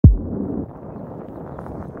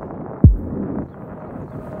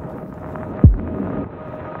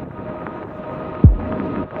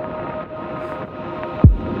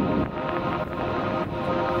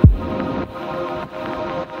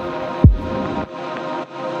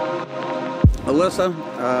Alissa,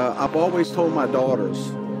 I've always told my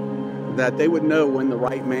daughters that they would know when the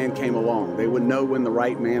right man came along. They would know when the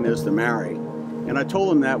right man is to marry. And I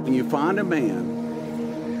told them that when you find a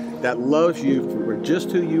man that loves you for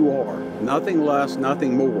just who you are, nothing less,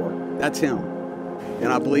 nothing more, that's him.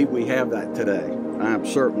 And I believe we have that today. I am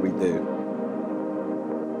certain we do.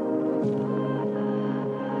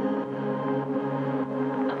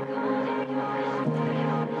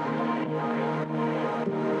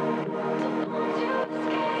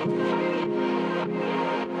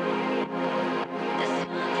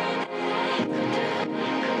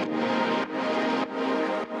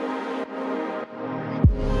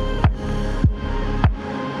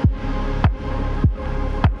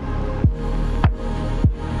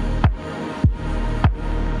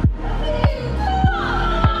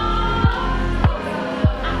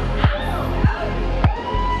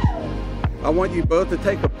 I want you both to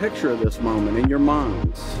take a picture of this moment in your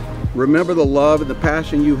minds. Remember the love and the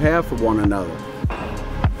passion you have for one another.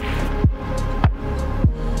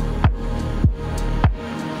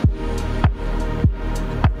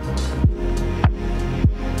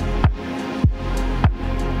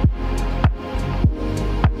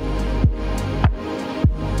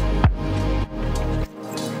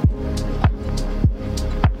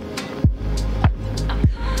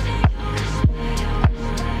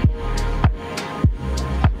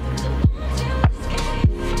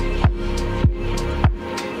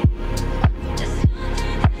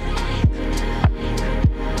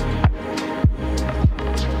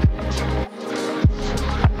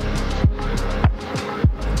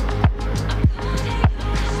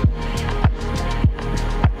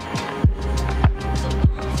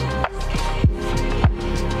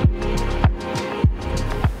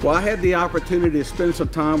 Well, I had the opportunity to spend some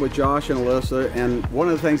time with Josh and Alissa, and one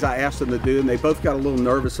of the things I asked them to do, and they both got a little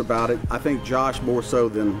nervous about it, I think Josh more so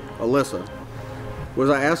than Alissa, was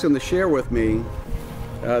I asked them to share with me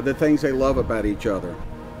the things they love about each other.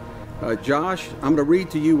 Josh, I'm going to read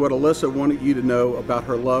to you what Alissa wanted you to know about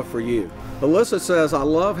her love for you. Alissa says, "I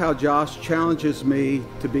love how Josh challenges me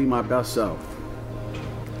to be my best self.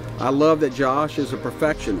 I love that Josh is a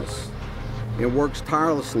perfectionist and works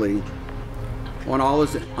tirelessly on all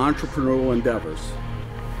his entrepreneurial endeavors.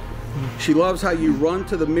 She loves how you run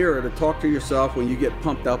to the mirror to talk to yourself when you get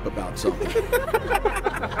pumped up about something."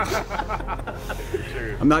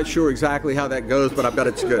 I'm not sure exactly how that goes, but I bet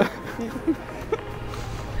it's good.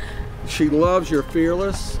 She loves your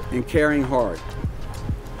fearless and caring heart.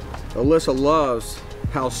 Alissa loves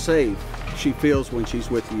how safe she feels when she's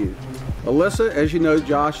with you. Alissa, as you know,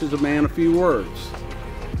 Josh is a man of few words,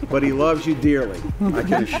 but he loves you dearly, I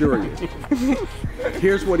can assure you.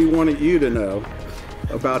 Here's what he wanted you to know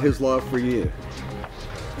about his love for you.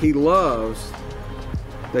 He loves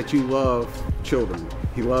that you love children.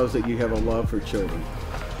 He loves that you have a love for children.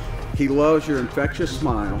 He loves your infectious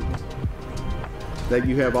smile that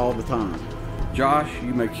you have all the time. Josh,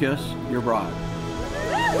 you may kiss your bride.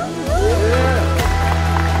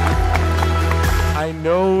 I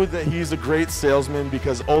know that he's a great salesman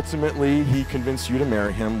because ultimately he convinced you to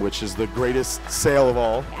marry him, which is the greatest sale of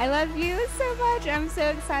all. I love you so much. I'm so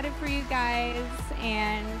excited for you guys,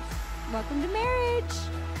 and welcome to marriage.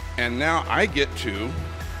 And now I get to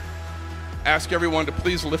ask everyone to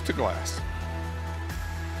please lift a glass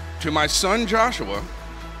to my son Joshua,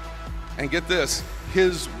 and get this,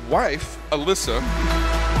 his wife Alissa.